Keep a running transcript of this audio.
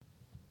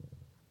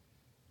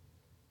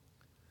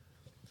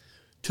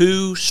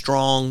Two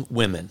Strong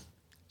Women,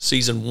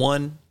 Season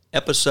 1,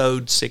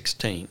 Episode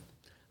 16.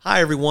 Hi,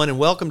 everyone, and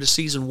welcome to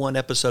Season 1,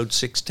 Episode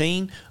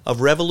 16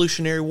 of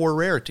Revolutionary War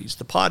Rarities,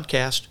 the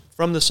podcast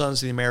from the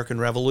Sons of the American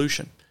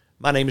Revolution.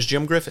 My name is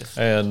Jim Griffith.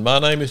 And my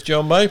name is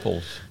Joe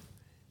Maples.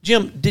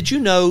 Jim, did you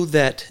know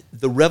that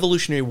the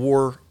Revolutionary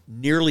War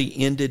nearly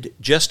ended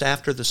just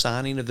after the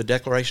signing of the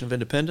Declaration of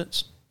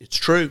Independence? It's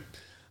true.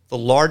 The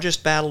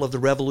largest battle of the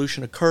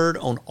Revolution occurred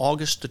on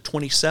August the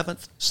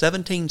 27th,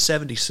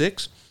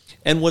 1776,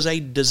 and was a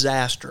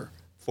disaster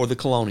for the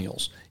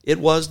colonials. It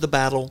was the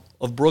Battle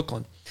of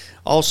Brooklyn,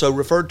 also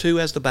referred to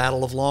as the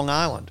Battle of Long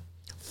Island.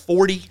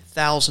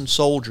 40,000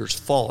 soldiers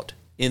fought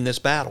in this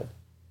battle.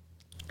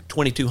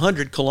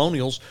 2,200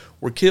 colonials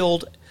were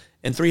killed,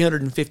 and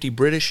 350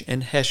 British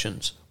and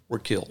Hessians were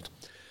killed.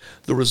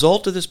 The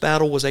result of this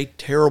battle was a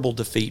terrible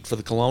defeat for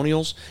the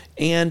colonials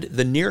and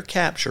the near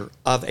capture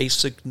of a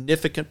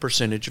significant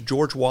percentage of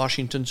George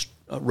Washington's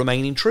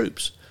remaining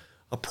troops,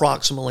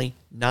 approximately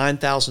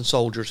 9,000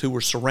 soldiers who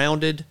were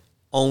surrounded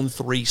on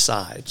three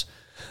sides.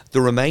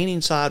 The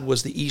remaining side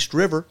was the East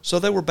River, so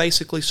they were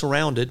basically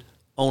surrounded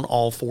on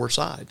all four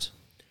sides.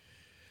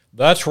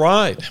 That's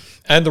right.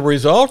 And the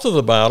result of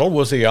the battle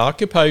was the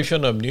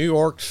occupation of New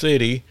York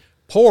City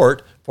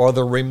port for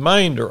the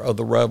remainder of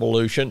the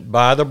Revolution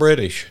by the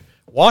British.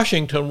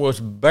 Washington was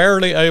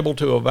barely able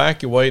to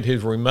evacuate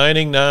his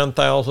remaining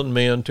 9,000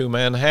 men to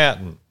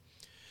Manhattan.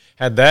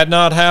 Had that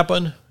not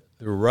happened,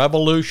 the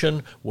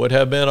Revolution would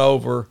have been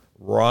over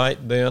right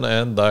then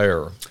and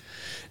there.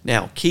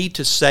 Now, key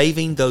to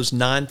saving those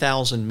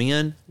 9,000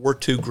 men were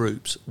two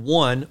groups.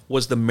 One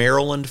was the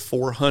Maryland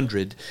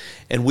 400,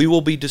 and we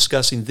will be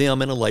discussing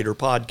them in a later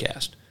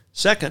podcast.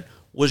 Second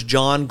was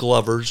John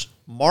Glover's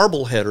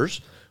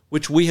Marbleheaders,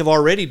 which we have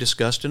already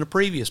discussed in a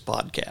previous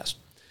podcast.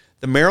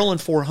 The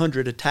Maryland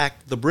 400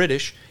 attacked the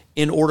British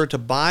in order to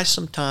buy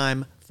some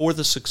time for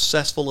the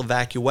successful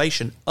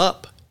evacuation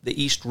up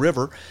the East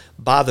River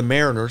by the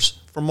mariners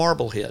from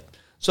Marblehead.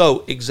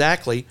 So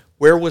exactly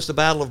where was the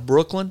Battle of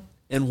Brooklyn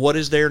and what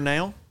is there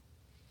now?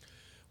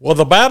 Well,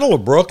 the Battle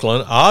of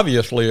Brooklyn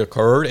obviously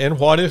occurred in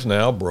what is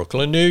now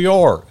Brooklyn, New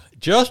York,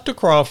 just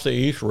across the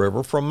East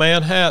River from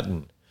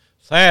Manhattan.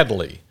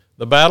 Sadly,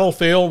 the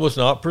battlefield was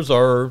not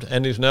preserved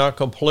and is now a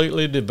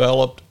completely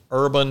developed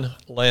urban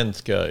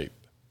landscape.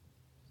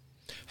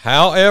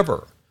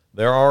 However,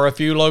 there are a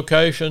few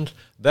locations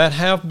that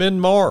have been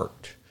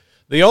marked.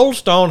 The old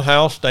stone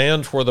house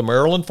stands where the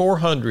Maryland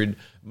 400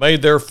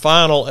 made their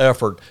final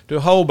effort to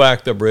hold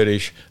back the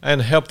British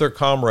and help their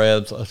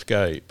comrades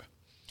escape.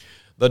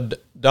 The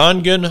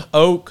Dongan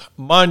Oak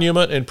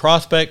Monument in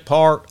Prospect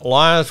Park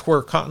lies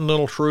where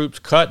Continental troops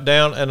cut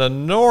down an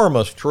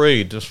enormous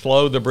tree to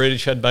slow the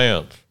British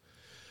advance.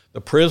 The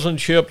Prison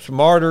Ships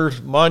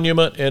Martyrs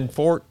Monument in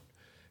Fort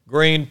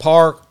Greene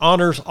Park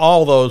honors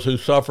all those who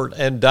suffered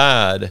and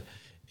died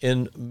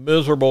in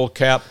miserable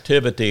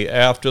captivity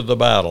after the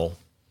battle.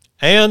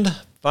 And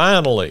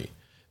finally,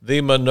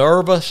 the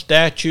Minerva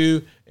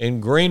statue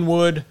in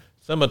Greenwood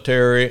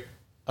Cemetery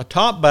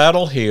atop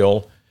Battle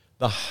Hill,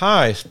 the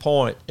highest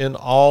point in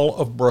all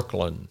of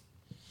Brooklyn.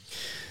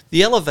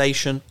 The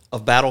elevation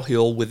of Battle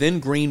Hill within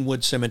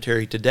Greenwood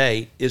Cemetery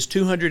today is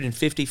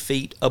 250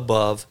 feet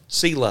above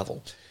sea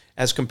level,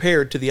 as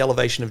compared to the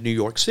elevation of New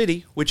York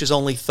City, which is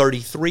only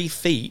 33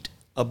 feet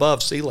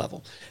above sea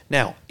level.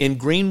 Now, in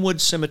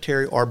Greenwood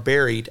Cemetery are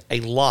buried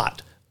a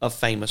lot of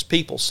famous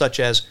people, such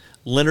as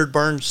Leonard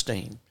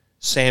Bernstein,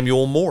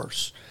 Samuel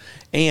Morse,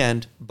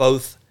 and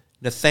both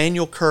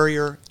Nathaniel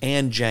Currier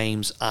and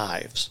James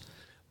Ives.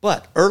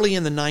 But early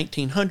in the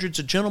 1900s,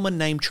 a gentleman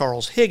named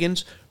Charles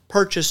Higgins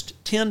purchased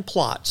 10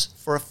 plots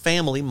for a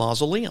family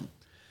mausoleum.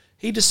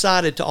 He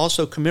decided to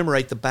also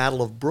commemorate the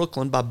Battle of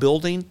Brooklyn by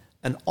building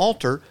an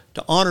altar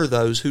to honor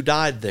those who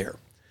died there.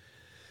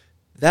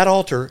 That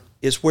altar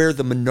is where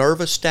the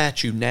Minerva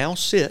statue now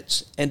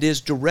sits and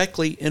is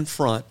directly in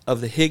front of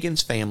the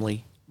Higgins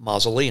family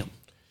mausoleum.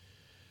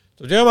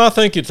 So, Jim, I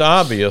think it's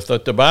obvious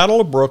that the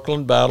Battle of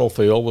Brooklyn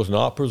battlefield was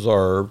not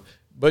preserved,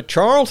 but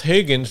Charles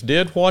Higgins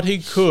did what he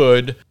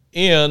could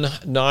in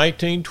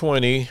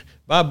 1920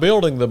 by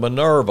building the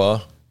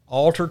Minerva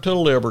Altar to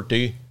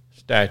Liberty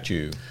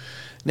statue.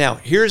 Now,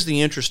 here's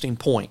the interesting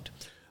point.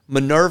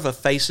 Minerva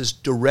faces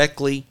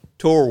directly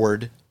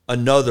toward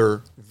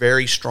another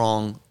very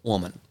strong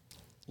woman,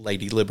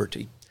 Lady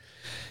Liberty.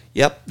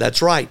 Yep,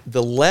 that's right.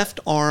 The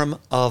left arm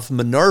of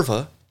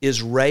Minerva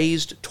is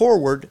raised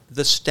toward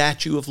the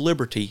Statue of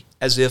Liberty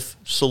as if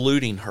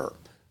saluting her.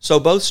 So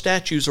both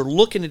statues are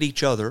looking at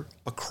each other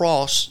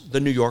across the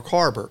New York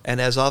harbor.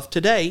 And as of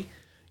today,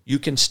 you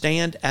can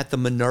stand at the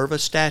Minerva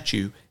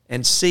statue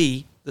and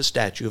see the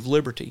Statue of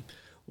Liberty.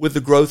 With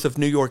the growth of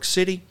New York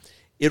City,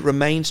 it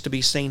remains to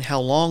be seen how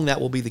long that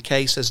will be the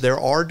case, as there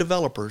are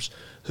developers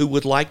who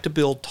would like to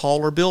build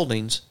taller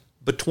buildings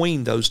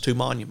between those two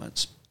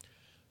monuments.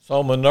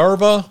 So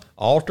Minerva,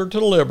 Altar to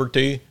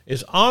Liberty,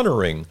 is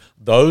honoring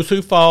those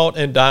who fought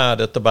and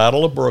died at the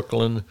Battle of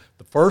Brooklyn,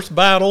 the first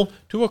battle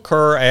to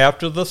occur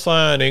after the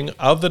signing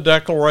of the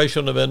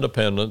Declaration of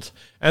Independence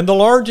and the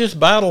largest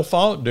battle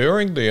fought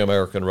during the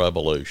American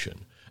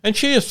Revolution. And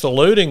she is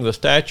saluting the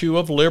Statue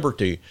of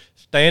Liberty,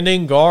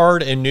 standing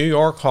guard in New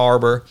York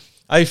Harbor,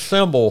 a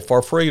symbol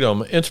for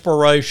freedom,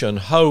 inspiration,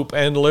 hope,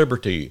 and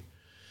liberty.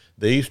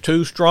 These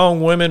two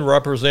strong women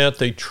represent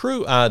the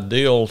true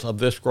ideals of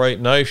this great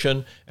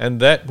nation and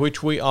that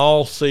which we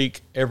all seek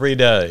every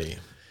day.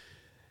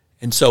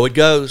 And so it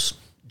goes.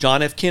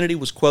 John F. Kennedy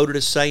was quoted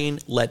as saying,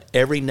 "Let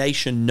every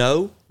nation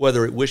know,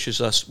 whether it wishes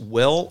us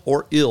well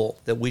or ill,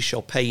 that we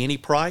shall pay any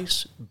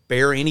price,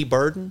 bear any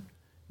burden,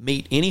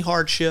 meet any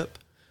hardship,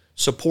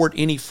 support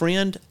any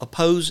friend,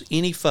 oppose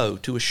any foe,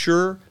 to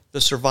assure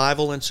the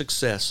survival and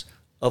success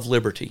of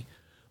liberty."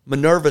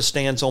 Minerva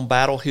stands on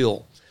Battle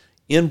Hill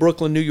in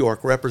Brooklyn, New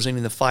York,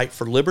 representing the fight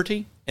for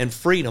liberty and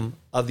freedom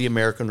of the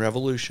American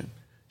Revolution.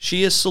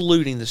 She is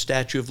saluting the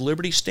Statue of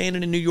Liberty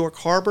standing in New York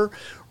Harbor,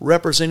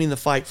 representing the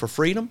fight for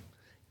freedom,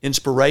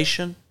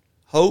 inspiration,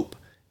 hope,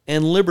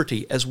 and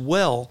liberty, as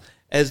well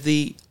as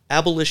the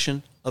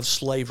abolition of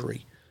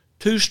slavery.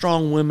 Two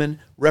strong women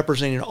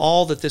representing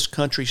all that this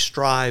country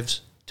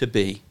strives to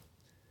be.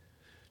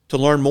 To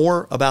learn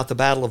more about the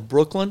Battle of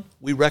Brooklyn,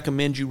 we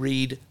recommend you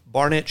read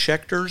Barnett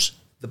Schechter's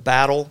The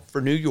Battle for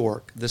New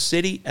York, the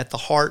city at the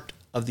heart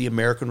of the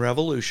American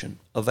Revolution,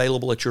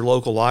 available at your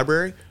local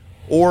library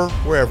or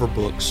wherever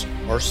books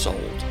are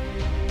sold.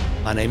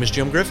 My name is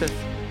Jim Griffith.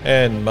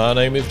 And my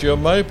name is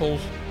Jim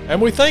Maples,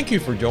 and we thank you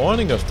for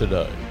joining us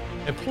today.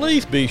 And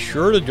please be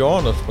sure to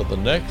join us for the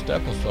next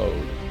episode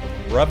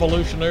of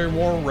Revolutionary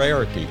War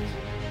Rarities.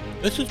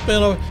 This has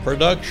been a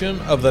production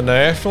of the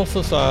National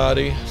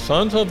Society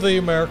Sons of the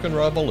American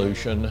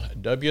Revolution,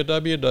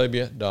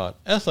 www.sar.org.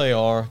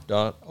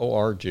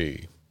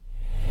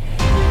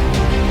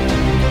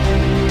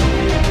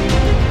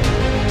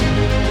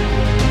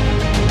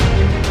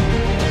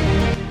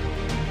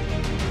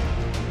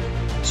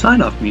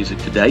 Sign-off music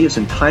today is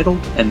entitled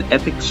An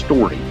Epic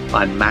Story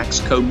by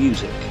Maxco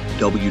Music,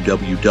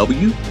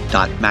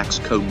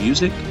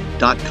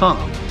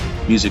 www.maxcomusic.com.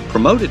 Music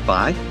promoted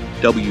by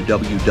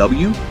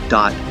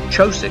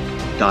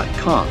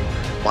www.chosic.com.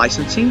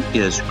 Licensing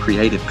is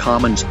Creative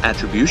Commons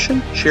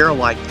Attribution, Share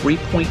Alike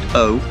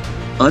 3.0,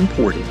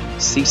 Unported,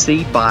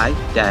 CC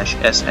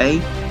BY-SA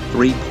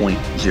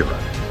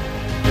 3.0.